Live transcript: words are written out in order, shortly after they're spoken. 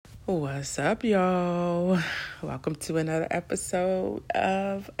What's up, y'all? Welcome to another episode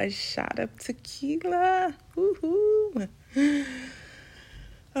of A Shot of Tequila. Woohoo!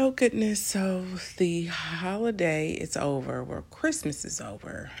 Oh, goodness. So the holiday is over. Well, Christmas is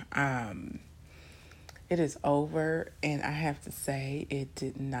over. It is over, and I have to say, it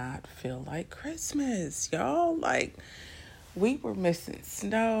did not feel like Christmas, y'all. Like, we were missing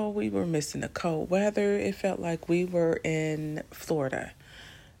snow. We were missing the cold weather. It felt like we were in Florida.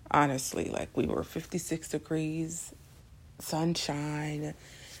 Honestly, like we were 56 degrees, sunshine,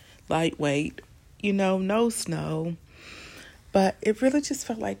 lightweight, no snow. But it really just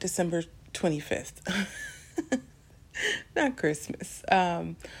felt like December 25th, not Christmas.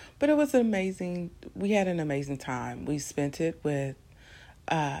 But it was we had an amazing time. We spent it with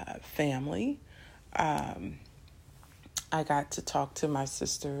family. I got to talk to my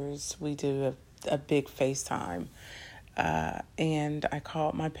sisters. We did a big FaceTime. And I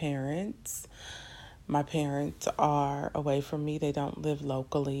called my parents. My parents are away from me. They don't live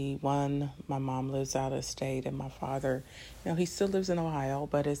locally. My mom lives out of state, and my father, he still lives in Ohio,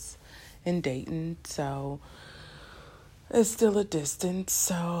 but it's in Dayton. So it's still a distance.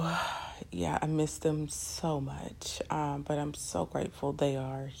 So yeah, I miss them so much. But I'm so grateful they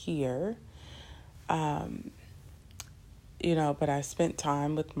are here. But I spent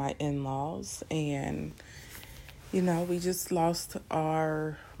time with my in-laws, and we just lost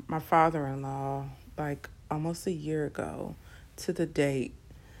my father-in-law like almost a year ago to the date,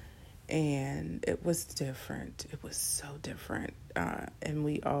 and it was different. It was so different, and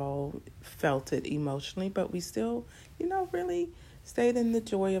we all felt it emotionally, but we still, really stayed in the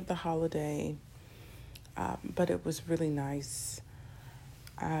joy of the holiday. But it was really nice.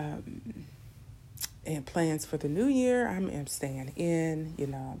 And plans for the new year, I'm staying in.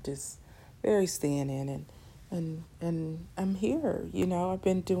 I'm just very staying in, and I'm here. I've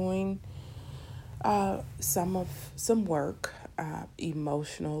been doing some work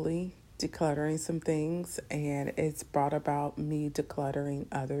emotionally, decluttering some things, and it's brought about me decluttering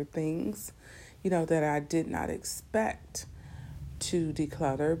other things, that I did not expect to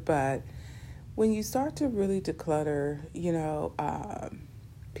declutter. But when you start to really declutter,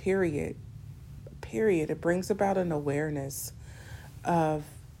 period, it brings about an awareness of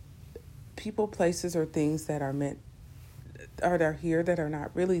people, places, or things that are here that are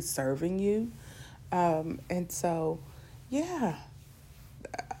not really serving you. And so, yeah,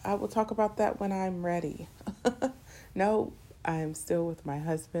 I will talk about that when I'm ready. No, I'm still with my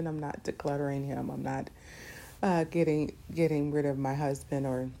husband. I'm not decluttering him. I'm not getting rid of my husband,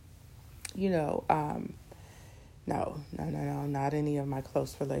 or, no, not any of my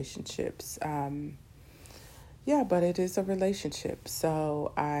close relationships. Yeah, but it is a relationship,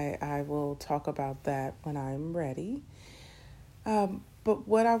 so I will talk about that when I'm ready. But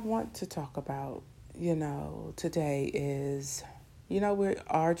what I want to talk about, today is, we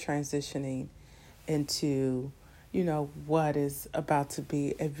are transitioning into, what is about to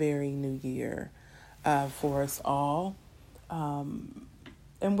be a very new year for us all. And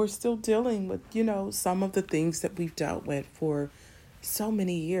we're still dealing with, some of the things that we've dealt with for so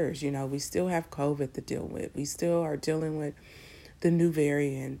many years. We still have COVID to deal with. We still are dealing with the new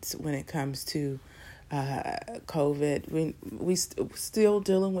variants when it comes to COVID. We still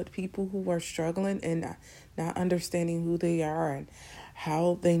dealing with people who are struggling and not understanding who they are and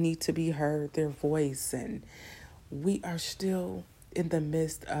how they need to be heard, their voice. And we are still in the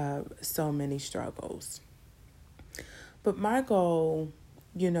midst of so many struggles. But my goal,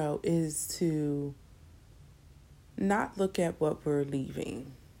 is to not look at what we're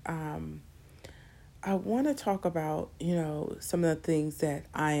leaving. I want to talk about, some of the things that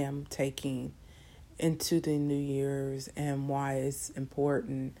I am taking into the New Year's and why it's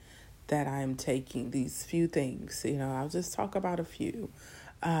important that I am taking these few things. I'll just talk about a few.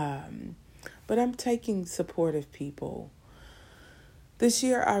 But I'm taking supportive people. This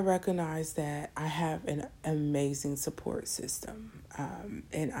year, I recognize that I have an amazing support system,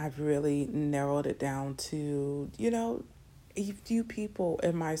 and I've really narrowed it down to, a few people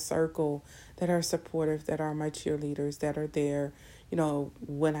in my circle that are supportive, that are my cheerleaders, that are there,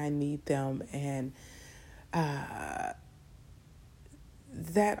 when I need them, and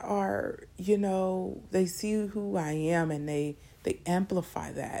that are, they see who I am, and they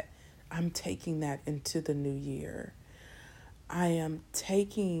amplify that. I'm taking that into the new year. I am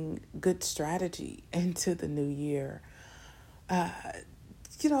taking good strategy into the new year.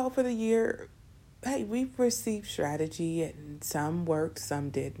 For the year, hey, we've received strategy, and some worked,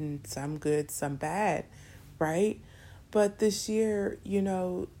 some didn't, some good, some bad, right? But this year,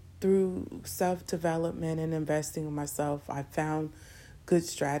 through self-development and investing in myself, I found good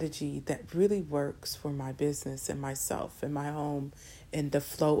strategy that really works for my business and myself and my home and the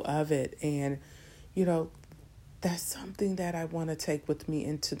flow of it. And, you know, that's something that I want to take with me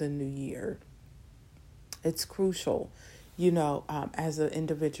into the new year. It's crucial, as an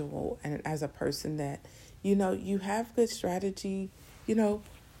individual and as a person that, you have good strategy, you know,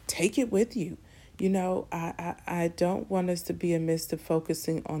 take it with you. I don't want us to be amiss to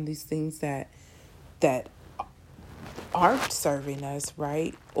focusing on these things that aren't serving us,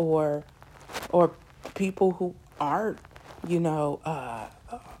 right? Or people who aren't, you know, uh,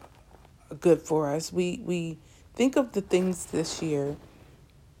 good for us. We think of the things this year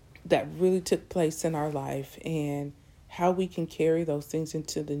that really took place in our life and how we can carry those things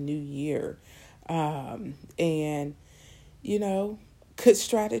into the new year. And, you know, good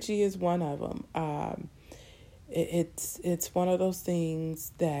strategy is one of them. It's one of those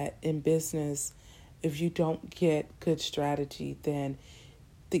things that in business, if you don't get good strategy, then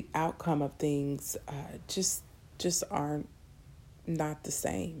the outcome of things just aren't not the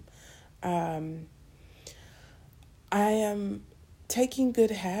same. Um, I am taking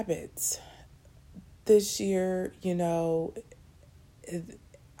good habits this year.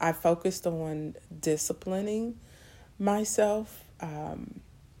 I focused on disciplining myself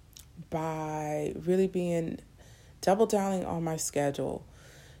by really being double downing on my schedule.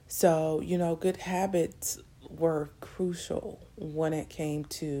 So, good habits were crucial when it came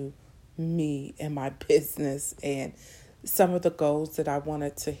to me and my business and some of the goals that I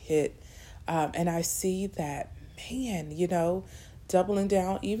wanted to hit. And I see that, man, doubling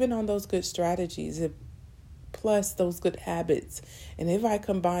down even on those good strategies, plus those good habits. And if I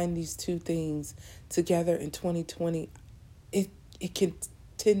combine these two things together in 2020, it can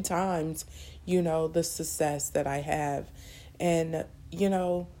 10 times, the success that I have. And,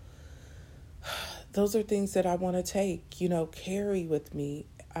 those are things that I want to take, carry with me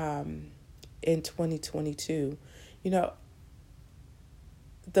in 2022. The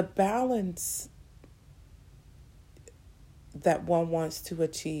balance that one wants to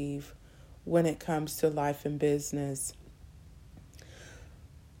achieve when it comes to life and business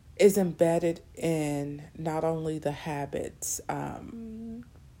is embedded in not only the habits,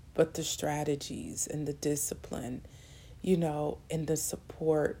 but the strategies and the discipline, and the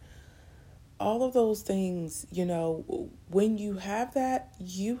support. All of those things, when you have that,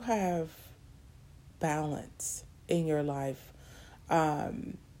 you have balance in your life.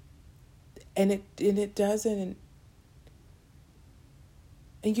 And it doesn't,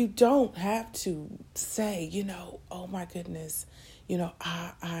 and you don't have to say, oh my goodness,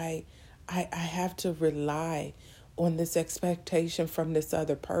 I have to rely on this expectation from this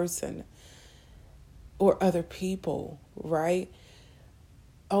other person or other people, right?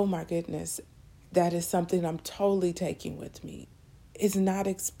 Oh my goodness, that is something I'm totally taking with me. Is not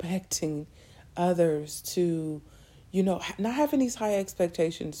expecting others to, not having these high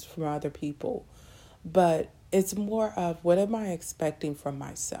expectations from other people, but it's more of what am I expecting from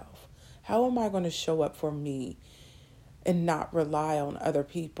myself? How am I going to show up for me and not rely on other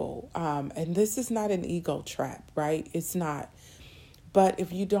people? And this is not an ego trap, right? It's not. But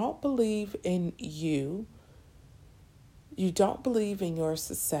if you don't believe in you don't believe in your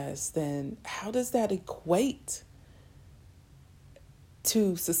success, then how does that equate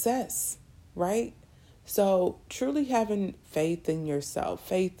to success, right? So truly having faith in yourself,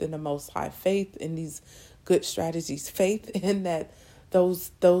 faith in the Most High, faith in these good strategies, faith in that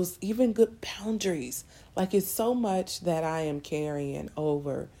those even good boundaries. Like it's so much that I am carrying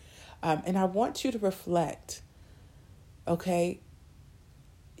over. And I want you to reflect, okay?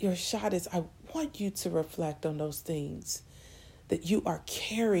 Your shot is I want you to reflect on those things that you are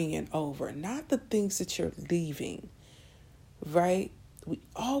carrying over, not the things that you're leaving, right? We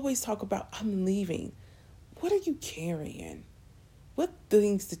always talk about I'm leaving. What are you carrying? What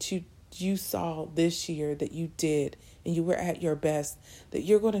things that you saw this year that you did and you were at your best that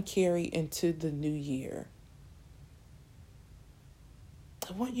you're going to carry into the new year?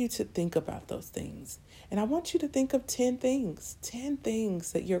 I want you to think about those things. And I want you to think of 10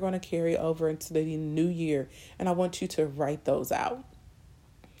 things that you're going to carry over into the new year. And I want you to write those out.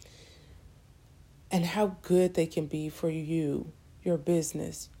 And how good they can be for you, your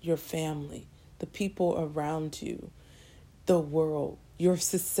business, your family, the people around you, the world, your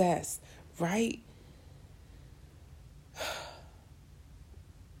success, right?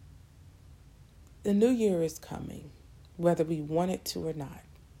 The new year is coming, whether we want it to or not.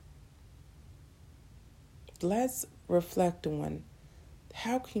 Let's reflect on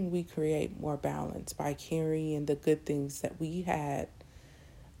how can we create more balance by carrying the good things that we had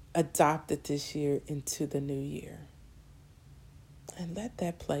adopted this year into the new year. and let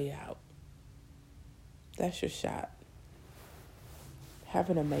that play out. That's your shot. Have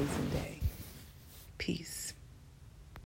an amazing day. Peace.